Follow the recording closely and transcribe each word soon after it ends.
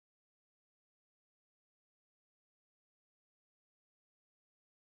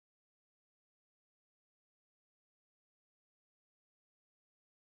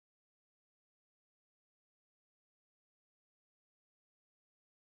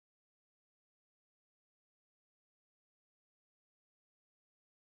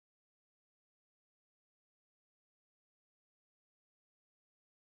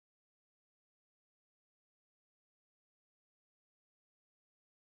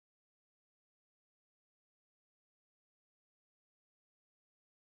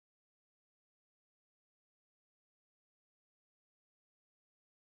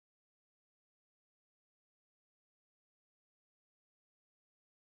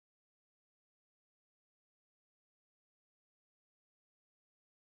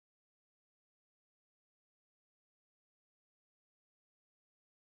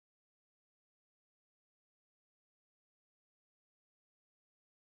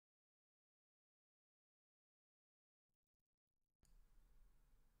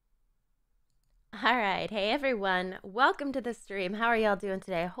All right. Hey, everyone. Welcome to the stream. How are y'all doing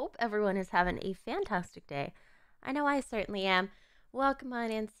today? I hope everyone is having a fantastic day. I know I certainly am. Welcome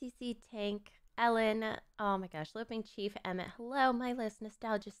on in, CC Tank, Ellen. Oh my gosh, Loping Chief, Emmett. Hello, my list,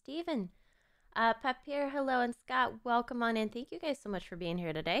 Nostalgia Steven. Papier, hello, and Scott, welcome on in. Thank you guys so much for being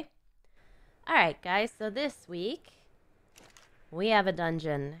here today. All right, guys. So this week, we have a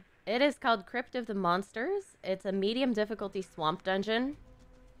dungeon. It is called Crypt of the Monsters. It's a medium difficulty swamp dungeon.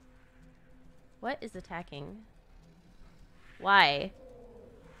 What is attacking? Why?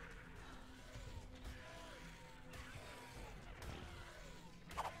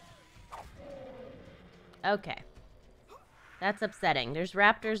 Okay. That's upsetting. There's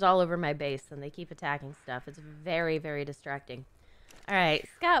raptors all over my base, and they keep attacking stuff. It's very, very distracting. All right,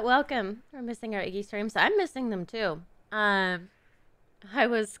 Scott, welcome. We're missing our Iggy streams. I'm missing them, too. I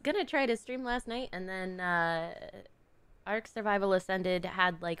was going to try to stream last night, and then ARK Survival Ascended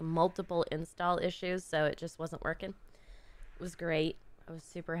had, like, multiple install issues, so it just wasn't working. It was great. I was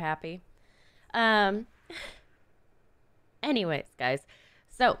super happy. Anyways, guys.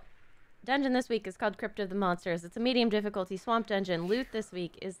 So, dungeon this week is called Crypt of the Monsters. It's a medium difficulty swamp dungeon. Loot this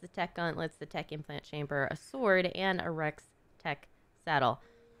week is the tech gauntlets, the tech implant chamber, a sword, and a Rex tech saddle.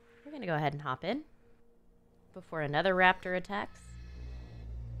 We're going to go ahead and hop in before another raptor attacks.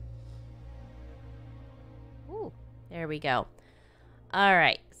 Ooh, there we go. All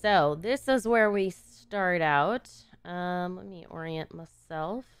right, so this is where we start out. Let me orient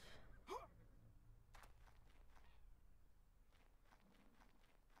myself.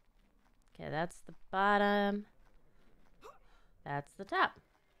 Okay, that's the bottom. That's the top.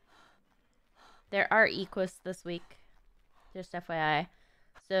 There are equists this week, just FYI.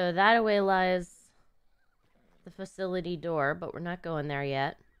 So that away lies the facility door, but we're not going there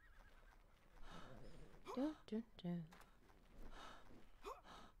yet.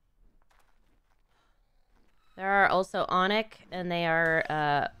 There are also Onyx, and they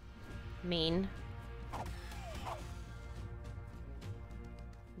are mean.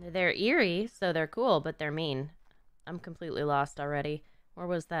 They're eerie, so they're cool, but they're mean. I'm completely lost already. Where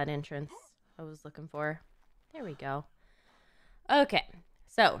was that entrance I was looking for? There we go. Okay,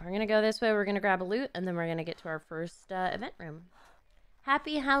 so we're going to go this way. We're going to grab a loot, and then we're going to get to our first event room.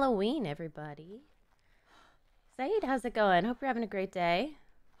 Happy Halloween, everybody. Saeed, how's it going? Hope you're having a great day.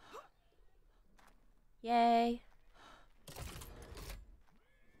 Yay.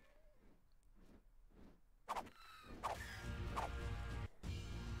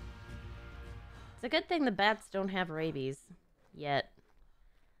 It's a good thing the bats don't have rabies yet.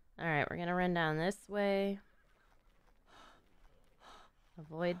 Alright, we're gonna run down this way.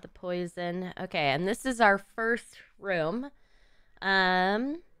 Avoid the poison. Okay, and this is our first room.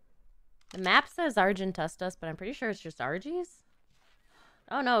 The map says Argentustus, but I'm pretty sure it's just Argies.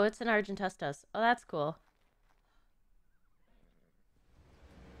 Oh no, it's an Argentustus. Oh, that's cool.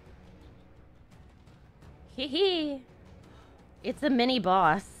 Hee hee. It's a mini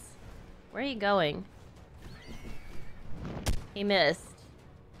boss. Where are you going? He missed.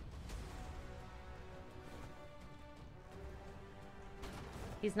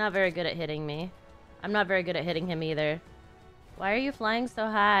 He's not very good at hitting me. I'm not very good at hitting him either. Why are you flying so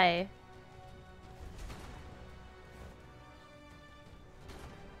high?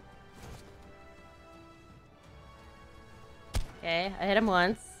 Okay, I hit him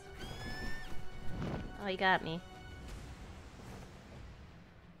once. Oh, he got me.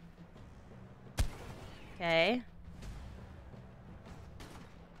 Okay.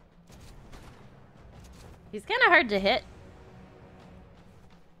 He's kind of hard to hit.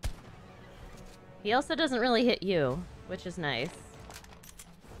 He also doesn't really hit you, which is nice.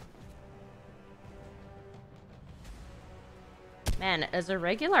 Man, as a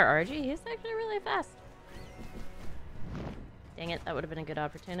regular RG, he's actually really fast. Dang it, that would have been a good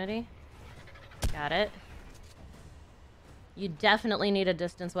opportunity. Got it. You definitely need a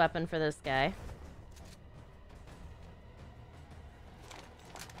distance weapon for this guy.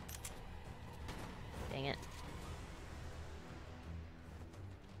 Dang it.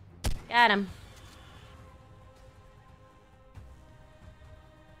 Got him.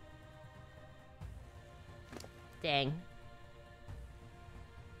 Dang.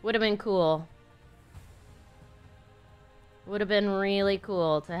 Would have been cool. Would have been really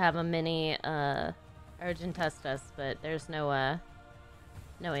cool to have a mini Argentustus, but there's no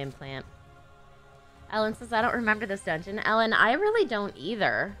implant. Ellen says, I don't remember this dungeon. Ellen, I really don't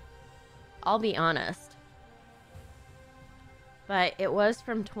either. I'll be honest. But it was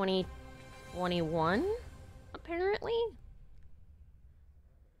from 2021, apparently.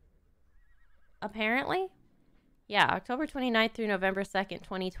 Apparently? Yeah, October 29th through November 2nd,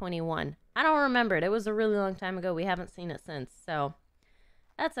 2021. I don't remember it. It was a really long time ago. We haven't seen it since, so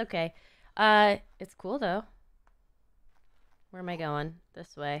that's okay. It's cool though. Where am I going?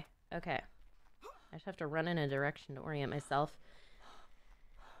 This way. Okay. I just have to run in a direction to orient myself.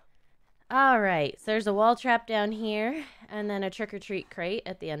 All right. So there's a wall trap down here, and then a trick-or-treat crate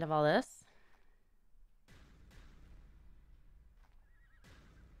at the end of all this.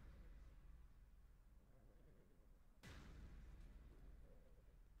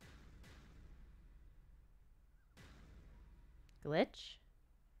 Glitch.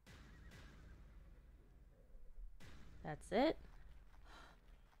 That's it.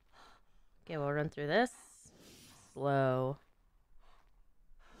 Okay, we'll run through this. Slow.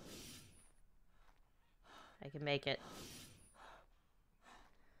 I can make it.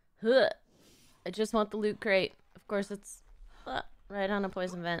 Huh. I just want the loot crate. Of course, it's right on a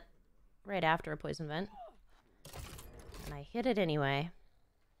poison vent. Right after a poison vent. And I hit it anyway.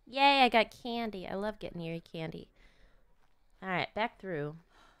 Yay, I got candy. I love getting eerie candy. Alright, back through.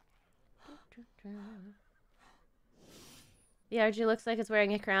 The RG looks like it's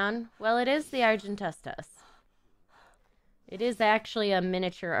wearing a crown. Well, it is the Argentestus. It is actually a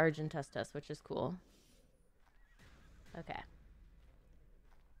miniature Argentestus, which is cool. Okay.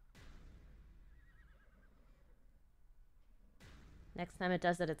 Next time it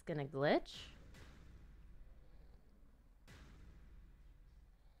does it, it's gonna glitch.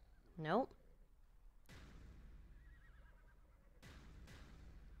 Nope.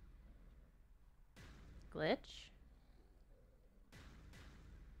 Glitch.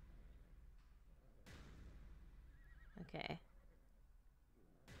 Okay.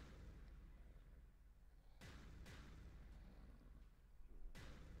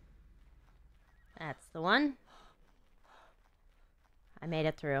 That's the one. I made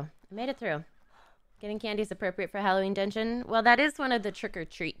it through. I made it through. Getting candy is appropriate for Halloween dungeon. Well, that is one of the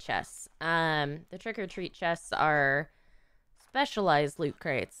trick-or-treat chests. The trick-or-treat chests are specialized loot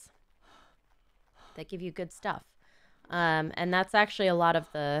crates that give you good stuff. And that's actually a lot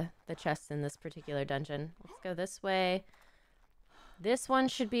of the chests in this particular dungeon. Let's go this way. This one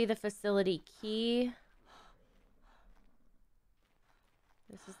should be the facility key.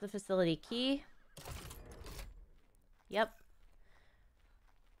 This is the facility key. Yep.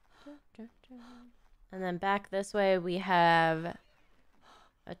 And then back this way we have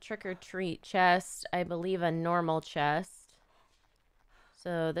a trick-or-treat chest. I believe a normal chest.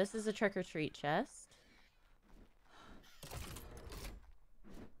 So this is a trick-or-treat chest.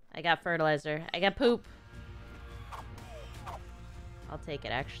 I got fertilizer. I got poop. I'll take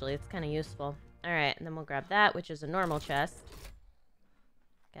it, actually. It's kind of useful. Alright, and then we'll grab that, which is a normal chest.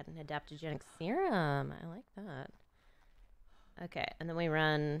 Got an adaptogenic serum. I like that. Okay, and then we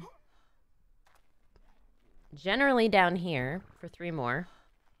run generally down here for 3 more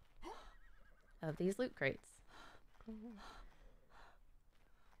of these loot crates.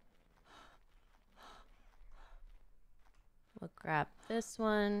 We'll grab this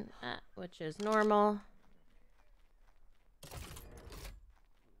one, which is normal.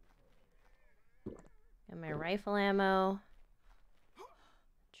 Got my rifle ammo.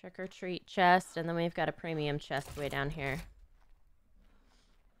 Trick-or-treat chest, and then we've got a premium chest way down here.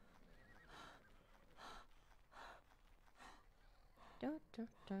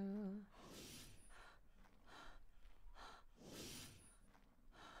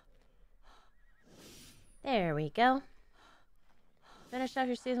 There we go. Finished off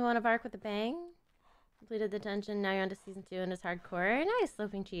your season 1 of ARK with a bang. Completed the dungeon, now you're on to season 2 and it's hardcore. Nice,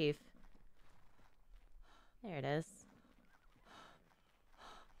 Sloping Chief. There it is.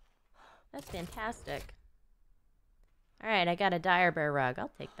 That's fantastic. Alright, I got a dire bear rug.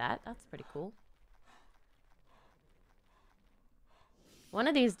 I'll take that. That's pretty cool. One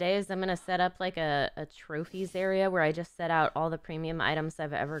of these days, I'm going to set up like a trophies area where I just set out all the premium items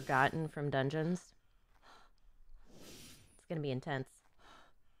I've ever gotten from dungeons. It's going to be intense.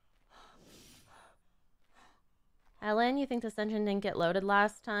 Ellen, you think this dungeon didn't get loaded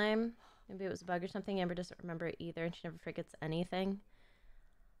last time? Maybe it was a bug or something. Amber doesn't remember it either, and she never forgets anything.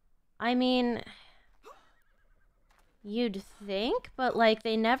 I mean, you'd think, but like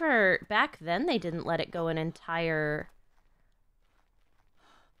they never, back then they didn't let it go an entire,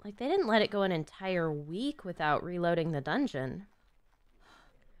 like they didn't let it go an entire week without reloading the dungeon.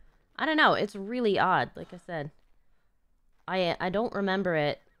 I don't know, it's really odd, like I said. I don't remember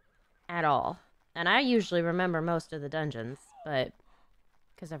it at all. And I usually remember most of the dungeons, but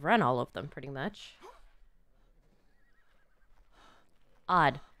because I've run all of them pretty much.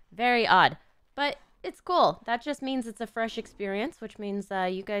 Odd. Very odd. But it's cool. That just means it's a fresh experience, which means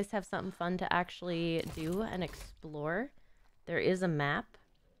you guys have something fun to actually do and explore. There is a map.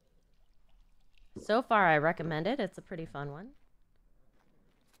 So far, I recommend it. It's a pretty fun one.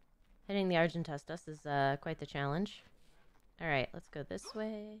 Hitting the Argentestus is quite the challenge. Alright, let's go this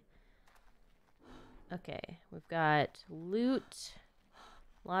way. Okay, we've got loot.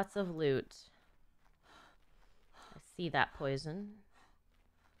 Lots of loot. I see that poison.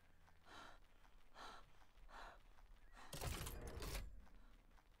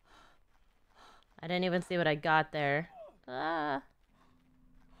 I didn't even see what I got there. Ah!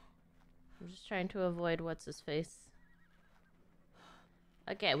 I'm just trying to avoid what's-his-face.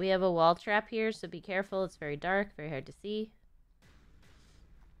 Okay, we have a wall trap here, so be careful. It's very dark, very hard to see.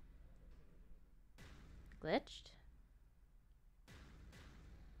 Glitched.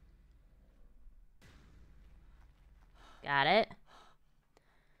 Got it.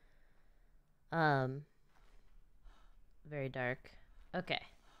 Very dark. Okay.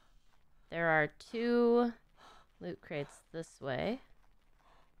 There are 2 loot crates this way.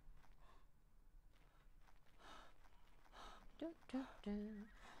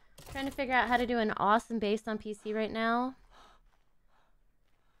 Trying to figure out how to do an awesome base on PC right now.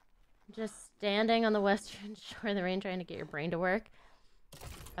 Just standing on the western shore of the rain trying to get your brain to work.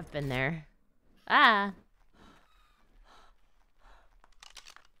 I've been there. Ah!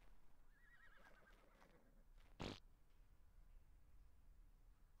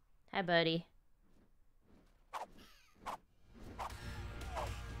 Hi, buddy.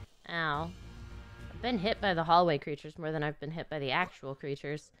 Ow. I've been hit by the hallway creatures more than I've been hit by the actual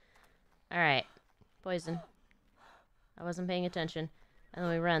creatures. Alright. Poison. I wasn't paying attention. And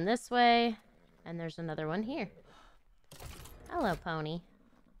then we run this way. And there's another one here. Hello, pony.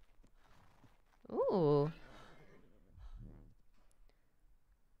 Ooh.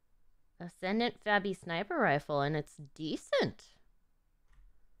 Ascendant Fabi sniper rifle, and it's decent.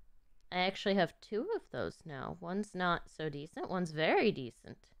 I actually have 2 of those now. One's not so decent, one's very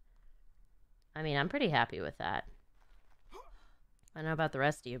decent. I mean, I'm pretty happy with that. I don't know about the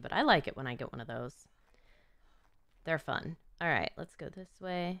rest of you, but I like it when I get one of those. They're fun. Alright, let's go this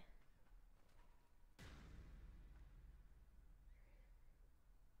way.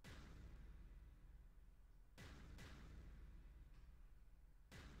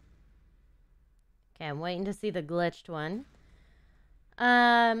 Okay, I'm waiting to see the glitched one.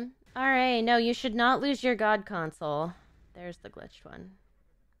 Alright, no, you should not lose your god console. There's the glitched one.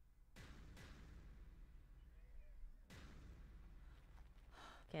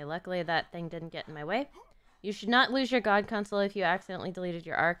 Okay, luckily that thing didn't get in my way. You should not lose your god console if you accidentally deleted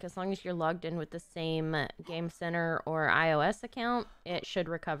your ARK. As long as you're logged in with the same Game Center or iOS account, it should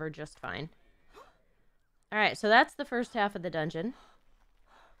recover just fine. Alright, so that's the first half of the dungeon.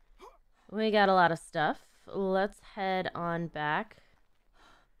 We got a lot of stuff. Let's head on back.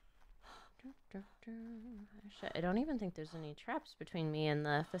 I don't even think there's any traps between me and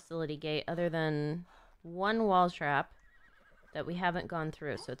the facility gate other than 1 wall trap that we haven't gone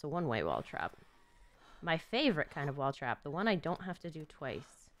through, so it's a 1-way wall trap. My favorite kind of wall trap, the one I don't have to do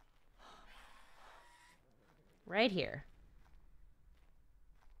twice. Right here.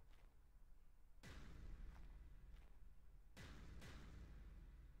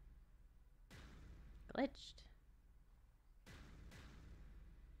 Glitched.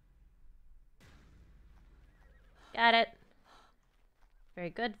 Got it. Very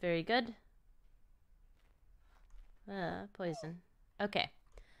good, very good. Poison. Okay.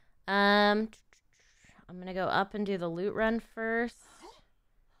 I'm gonna go up and do the loot run first.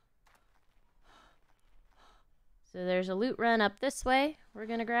 So there's a loot run up this way we're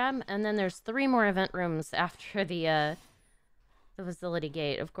gonna grab, and then there's 3 more event rooms after the facility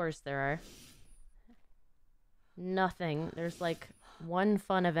gate. Of course there are. Nothing. There's like 1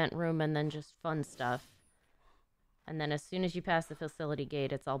 fun event room and then just fun stuff. And then as soon as you pass the facility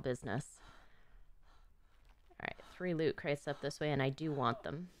gate, it's all business. Alright, 3 loot crates up this way, and I do want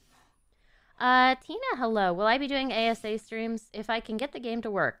them. Tina, hello. Will I be doing ASA streams? If I can get the game to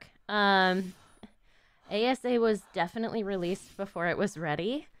work. ASA was definitely released before it was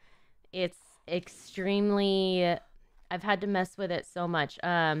ready. It's extremely... I've had to mess with it so much.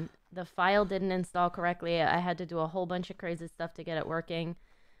 The file didn't install correctly. I had to do a whole bunch of crazy stuff to get it working.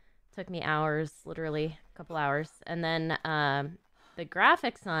 Took me hours, literally a couple hours. And then the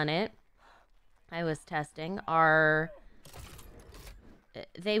graphics on it I was testing are...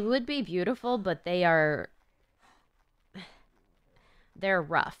 They would be beautiful, but they're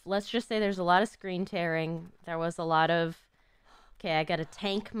rough. Let's just say there's a lot of screen tearing. There was a lot of... Okay, I gotta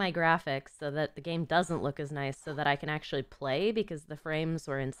tank my graphics so that the game doesn't look as nice so that I can actually play, because the frames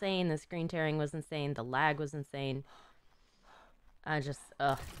were insane, the screen tearing was insane, the lag was insane. I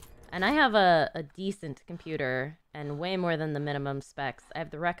And I have a decent computer and way more than the minimum specs. I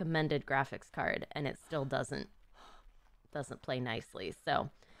have the recommended graphics card, and it still doesn't play nicely. So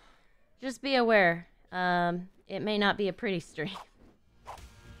just be aware. It may not be a pretty stream.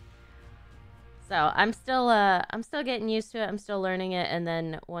 So I'm still getting used to it. I'm still learning it, and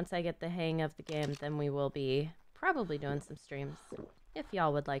then once I get the hang of the game, then we will be probably doing some streams if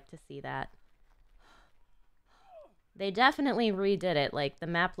y'all would like to see that. They definitely redid it. Like, the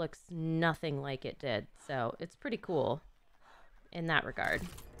map looks nothing like it did, so it's pretty cool in that regard.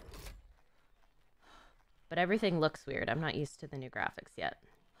 But everything looks weird. I'm not used to the new graphics yet.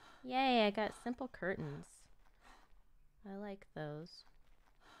 Yay, I got simple curtains. I like those.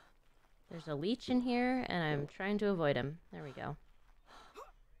 There's a leech in here, and I'm trying to avoid him. There we go.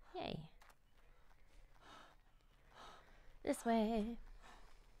 Yay. This way.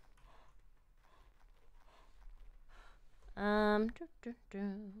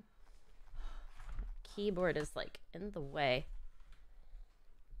 Keyboard is, like, in the way.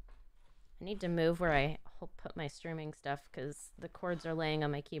 I need to move where I put my streaming stuff, because the cords are laying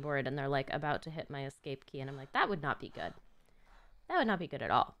on my keyboard, and they're, like, about to hit my escape key, and I'm like, that would not be good. That would not be good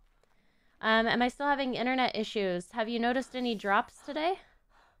at all. Am I still having internet issues? Have you noticed any drops today?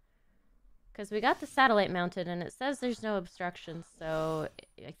 Because we got the satellite mounted, and it says there's no obstructions, so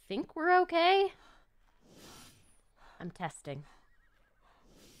I think we're okay. I'm testing.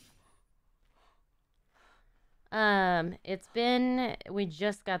 We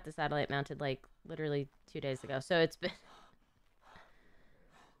just got the satellite mounted, like, literally 2 days ago, so it's been...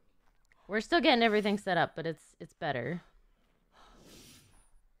 We're still getting everything set up, but it's better.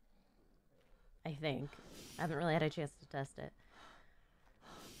 I think. I haven't really had a chance to test it.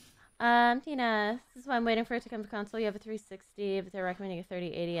 Tina, this is why I'm waiting for it to come to console. You have a 360, but they're recommending a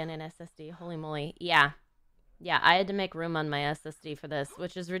 3080 and an SSD. Holy moly. Yeah. Yeah, I had to make room on my SSD for this,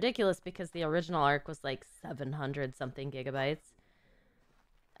 which is ridiculous because the original ARK was like 700 something gigabytes.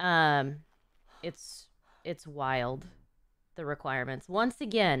 It's wild, the requirements. Once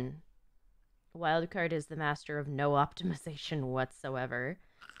again, Wildcard is the master of no optimization whatsoever.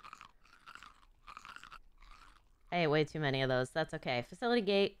 I ate way too many of those. That's okay. Facility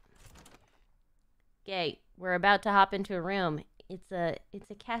gate. Gate. We're about to hop into a room. It's a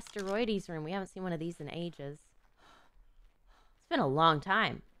Casteroides room. We haven't seen one of these in ages. It's been a long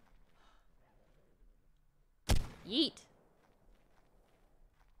time. Yeet.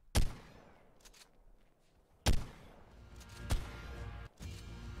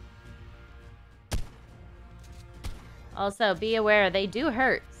 Also, be aware, they do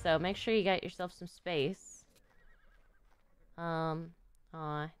hurt, so make sure you got yourself some space.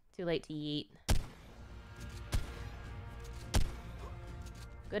 Aw, too late to yeet.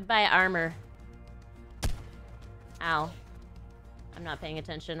 Goodbye, armor. Ow. I'm not paying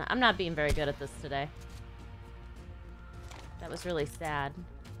attention. I'm not being very good at this today. That was really sad.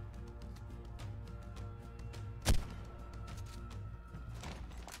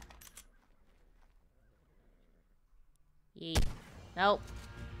 Yeet. Nope.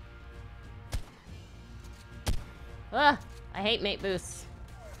 Ugh! I hate mate boosts.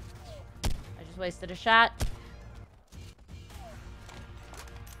 I just wasted a shot.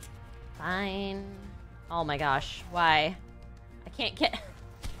 Fine. Oh my gosh. Why? I can't get...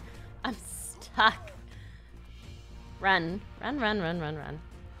 I'm stuck. Run. Run, run, run, run, run.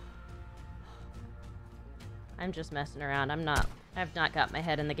 I'm just messing around. I've not got my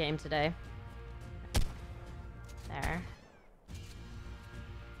head in the game today. There.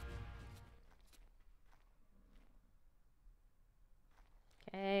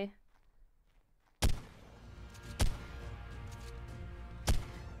 Okay.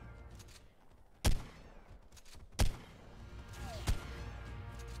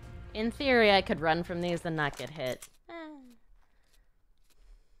 In theory, I could run from these and not get hit.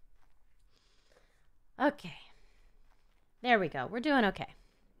 Okay. There we go. We're doing okay.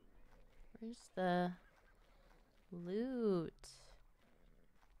 Where's the loot?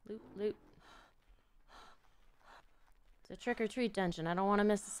 Loot, loot. It's a trick-or-treat dungeon. I don't want to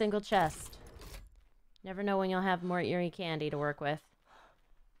miss a single chest. Never know when you'll have more eerie candy to work with.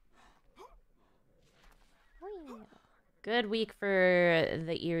 Good week for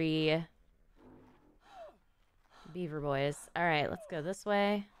the eerie beaver boys. Alright, let's go this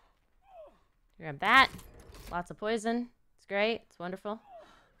way. Grab that. Lots of poison. It's great. It's wonderful.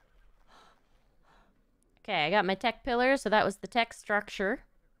 Okay, I got my tech pillar, so that was the tech structure.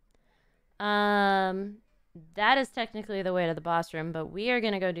 That is technically the way to the boss room, but we are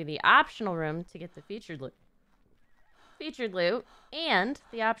going to go do the optional room to get the featured loot. Featured loot. And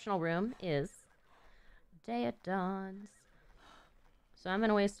the optional room is Day It Dawns. So I'm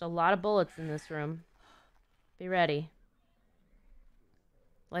gonna waste a lot of bullets in this room. Be ready.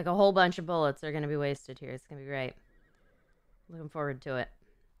 Like a whole bunch of bullets are gonna be wasted here. It's gonna be great. Looking forward to it.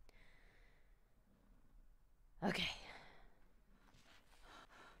 Okay.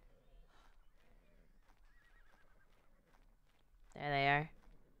 There they are.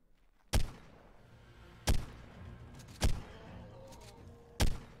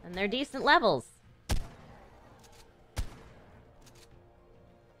 And they're decent levels.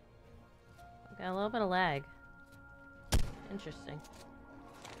 Got a little bit of lag. Interesting.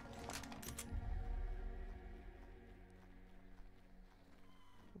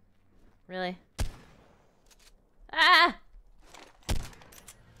 Really? Ah!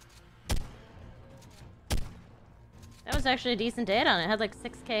 That was actually a decent hit on it. It had like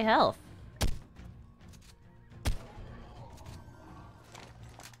 6k health.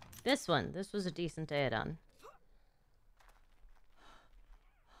 This was a decent hit on.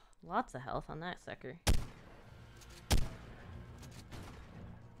 Lots of health on that sucker.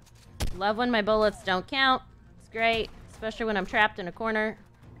 Love when my bullets don't count. It's great, especially when I'm trapped in a corner.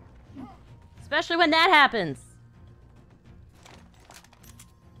 Especially when that happens.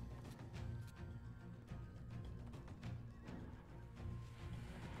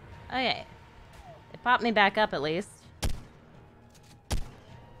 Okay. It popped me back up at least.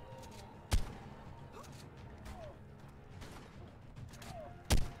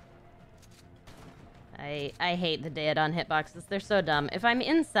 I hate the dead-on hitboxes. They're so dumb. If I'm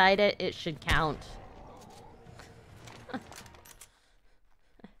inside it, it should count.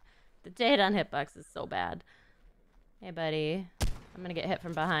 The dead-on hitbox is so bad. Hey, buddy. I'm gonna get hit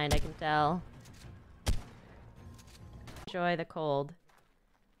from behind, I can tell. Enjoy the cold.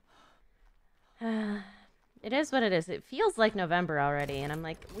 It is what it is. It feels like November already, and I'm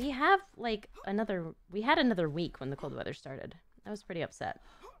like, we had another week when the cold weather started. I was pretty upset.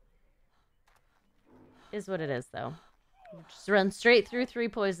 Is what it is, though. Just run straight through 3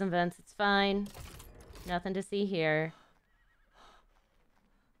 poison vents. It's fine. Nothing to see here.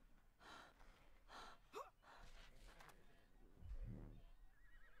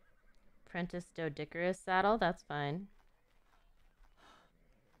 Prentice Dodicarus saddle. That's fine.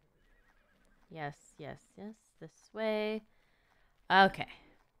 Yes, yes, yes. This way. Okay.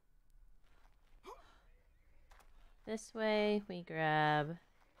 This way, we grab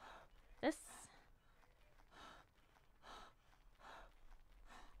this.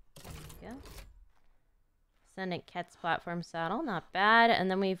 There we go. Ascendant Ket's platform saddle. Not bad. And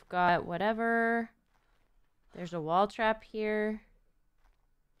then we've got whatever. There's a wall trap here.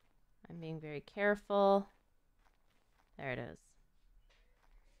 I'm being very careful. There it is.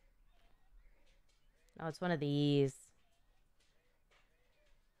 Oh, it's one of these.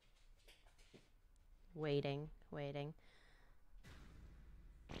 Waiting.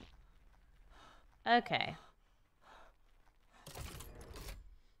 Okay.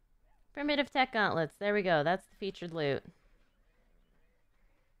 Primitive tech gauntlets. There we go. That's the featured loot.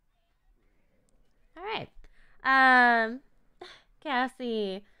 Alright.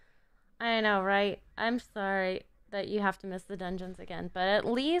 Cassie. I know, right? I'm sorry that you have to miss the dungeons again, but at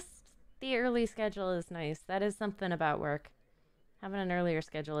least the early schedule is nice. That is something about work. Having an earlier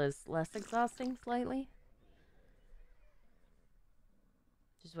schedule is less exhausting, slightly.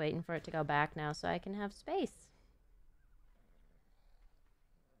 Just waiting for it to go back now so I can have space.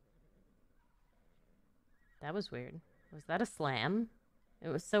 That was weird. Was that a slam? It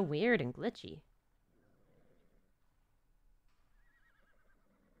was so weird and glitchy.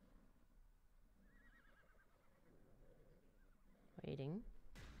 Waiting.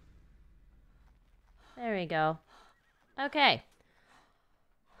 There we go. Okay.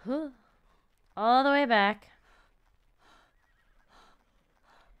 All the way back.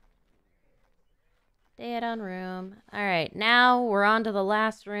 Dead-on room. Alright, now we're on to the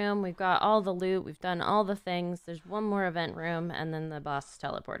last room. We've got all the loot. We've done all the things. There's one more event room, and then the boss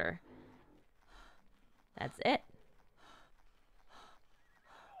teleporter. That's it.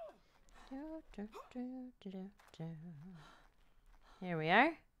 Here we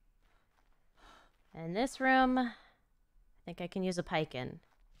are. And this room, I think I can use a pike in.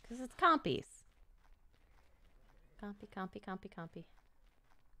 Because it's compies. Compy.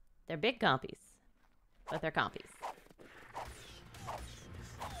 They're big compies. But they're compies.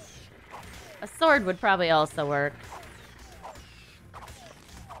 A sword would probably also work.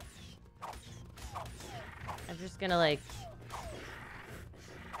 I'm just gonna like...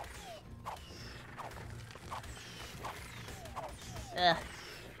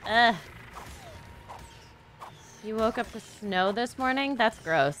 Ugh. You woke up to snow this morning? That's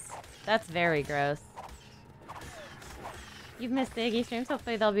gross. That's very gross. You've missed the Iggy streams.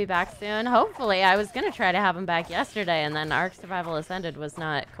 Hopefully they'll be back soon. Hopefully. I was going to try to have them back yesterday, and then ARK Survival Ascended was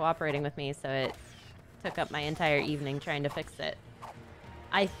not cooperating with me, so it took up my entire evening trying to fix it.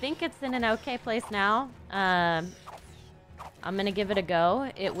 I think it's in an okay place now. I'm going to give it a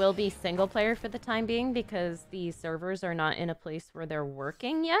go. It will be single player for the time being because the servers are not in a place where they're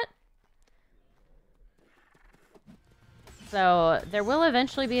working yet. So there will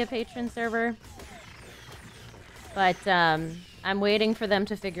eventually be a patron server. But I'm waiting for them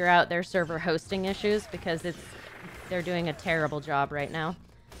to figure out their server hosting issues because they're doing a terrible job right now.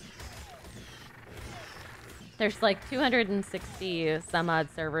 There's like 260 some odd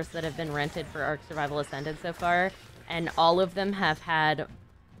servers that have been rented for ARK Survival Ascended so far, and all of them have had...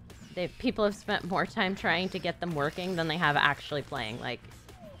 people have spent more time trying to get them working than they have actually playing. Like,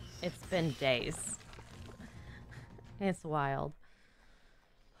 it's been days. It's wild.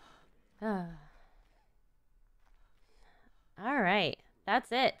 Alright,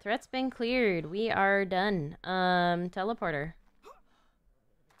 that's it. Threat's been cleared. We are done. Teleporter.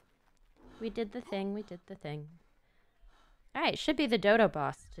 We did the thing, we did the thing. Alright, should be the dodo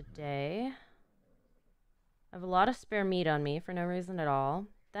boss today. I have a lot of spare meat on me for no reason at all.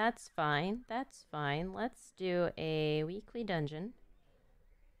 That's fine, that's fine. Let's do a weekly dungeon.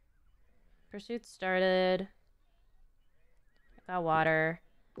 Pursuit started. I got water.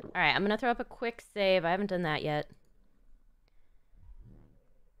 Alright, I'm gonna throw up a quick save. I haven't done that yet.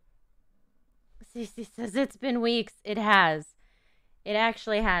 Cece says it's been weeks. It has. It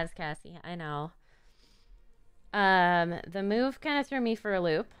actually has, Cassie. I know. The move kind of threw me for a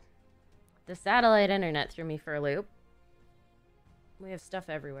loop. The satellite internet threw me for a loop. We have stuff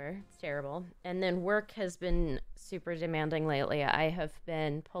everywhere. It's terrible. And then work has been super demanding lately. I have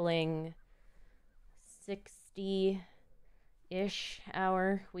been pulling 60-ish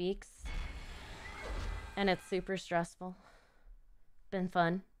hour weeks. And it's super stressful. Been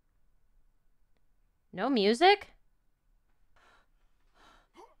fun. No music?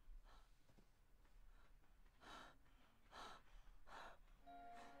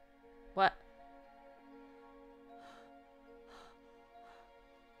 What?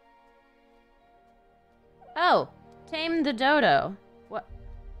 Oh, tame the dodo. What?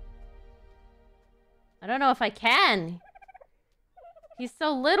 I don't know if I can. He's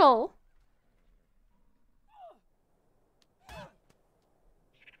so little.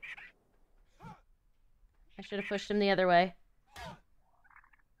 I should have pushed him the other way.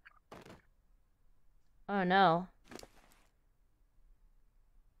 Oh no.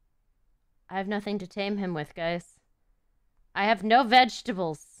 I have nothing to tame him with, guys. I have no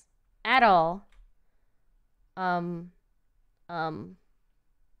vegetables at all.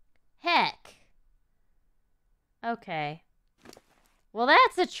 Heck. Okay. Well,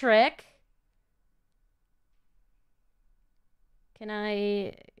 that's a trick. Can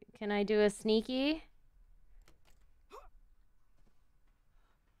I do a sneaky?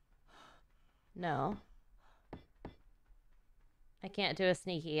 No. I can't do a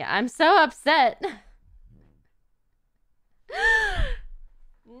sneaky. I'm so upset.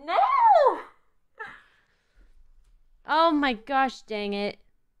 No! Oh my gosh, dang it.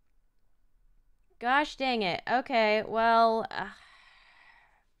 Gosh dang it. Okay, well...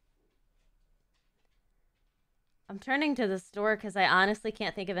 I'm turning to the store because I honestly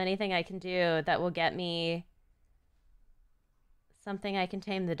can't think of anything I can do that will get me something I can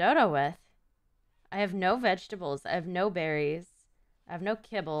tame the dodo with. I have no vegetables. I have no berries. I have no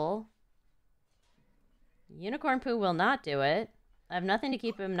kibble. Unicorn poo will not do it. I have nothing to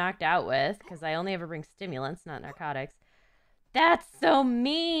keep him knocked out with because I only ever bring stimulants, not narcotics. That's so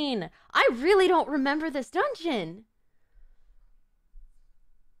mean. I really don't remember this dungeon.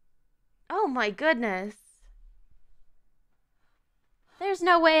 Oh my goodness. There's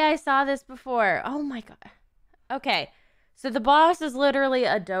no way I saw this before. Oh my god. Okay. So the boss is literally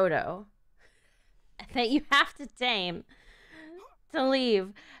a dodo that you have to tame to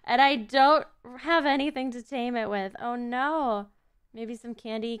leave. And I don't have anything to tame it with. Oh no. Maybe some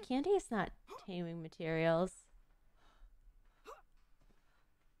candy. Candy is not taming materials.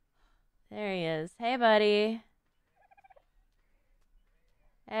 There he is. Hey, buddy.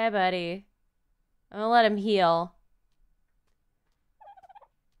 Hey, buddy. I'm gonna let him heal.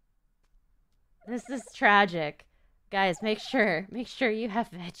 This is tragic. Guys, make sure you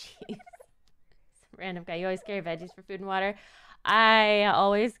have veggies. Some random guy. You always carry veggies for food and water. I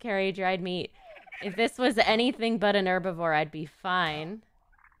always carry dried meat. If this was anything but an herbivore, I'd be fine.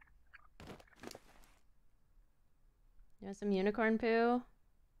 You want some unicorn poo?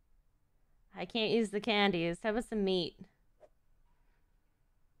 I can't use the candies. How about some meat?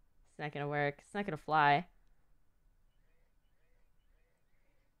 It's not gonna work. It's not gonna fly.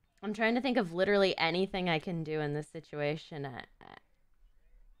 I'm trying to think of literally anything I can do in this situation.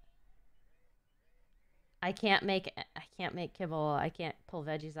 I can't make kibble. I can't pull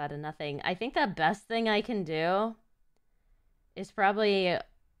veggies out of nothing. I think the best thing I can do is probably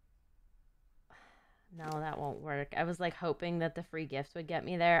no, that won't work. I was like hoping that the free gifts would get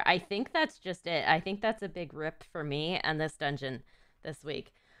me there. I think that's just it. I think that's a big rip for me and this dungeon this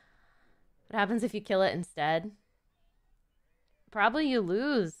week. What happens if you kill it instead? Probably you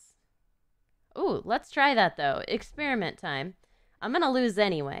lose. Ooh, let's try that though. Experiment time. I'm gonna lose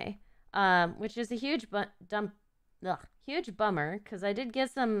anyway, which is a huge huge bummer because I did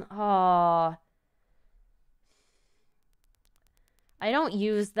get some. Oh, I don't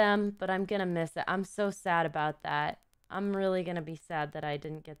use them, but I'm gonna miss it. I'm so sad about that. I'm really gonna be sad that I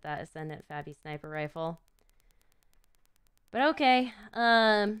didn't get that Ascendant Fabby sniper rifle. But okay,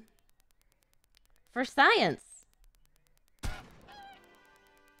 for science.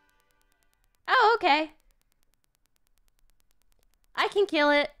 Oh, okay. I can kill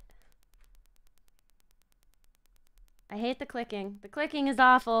it. I hate the clicking. The clicking is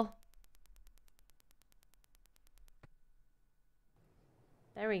awful.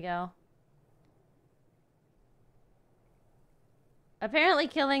 There we go. Apparently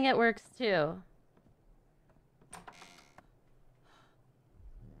killing it works too.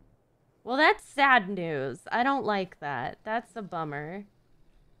 Well, that's sad news. I don't like that. That's a bummer.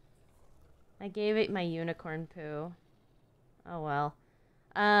 I gave it my unicorn poo. Oh well.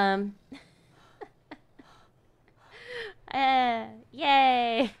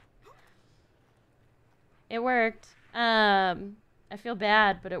 Yay! It worked. I feel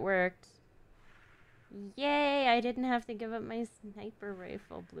bad, but it worked. Yay! I didn't have to give up my sniper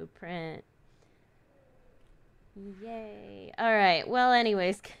rifle blueprint. Yay! All right. Well,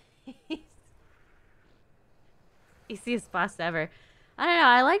 anyways, easiest boss ever. I don't know.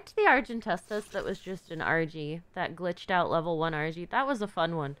 I liked the Argentestus that was just an RG. That glitched out level 1 RG. That was a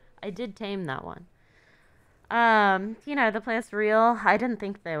fun one. I did tame that one. You know, the plants real. I didn't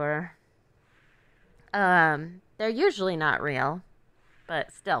think they were. They're usually not real.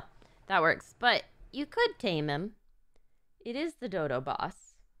 But still, that works. But you could tame him. It is the dodo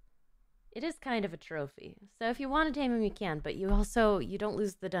boss. It is kind of a trophy. So if you want to tame him, you can. But you don't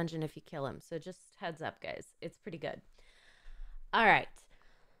lose the dungeon if you kill him. So just heads up, guys. It's pretty good. All right.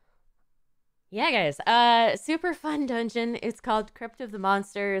 Yeah, guys. Super fun dungeon. It's called Crypt of the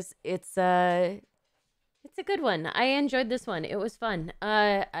Monsters. It's a good one. I enjoyed this one. It was fun.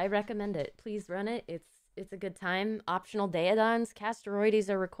 I recommend it. Please run it. It's a good time. Optional Daedons. Casteroides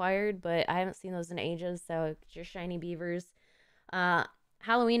are required, but I haven't seen those in ages, so just shiny beavers.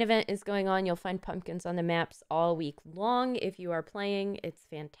 Halloween event is going on. You'll find pumpkins on the maps all week long if you are playing. It's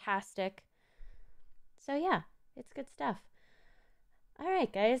fantastic. So yeah, it's good stuff. All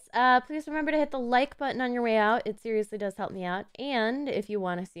right, guys. Please remember to hit the like button on your way out. It seriously does help me out. And if you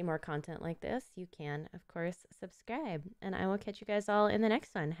want to see more content like this, you can, of course, subscribe. And I will catch you guys all in the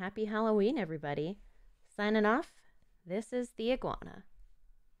next one. Happy Halloween, everybody. Signing off, this is the Iguana.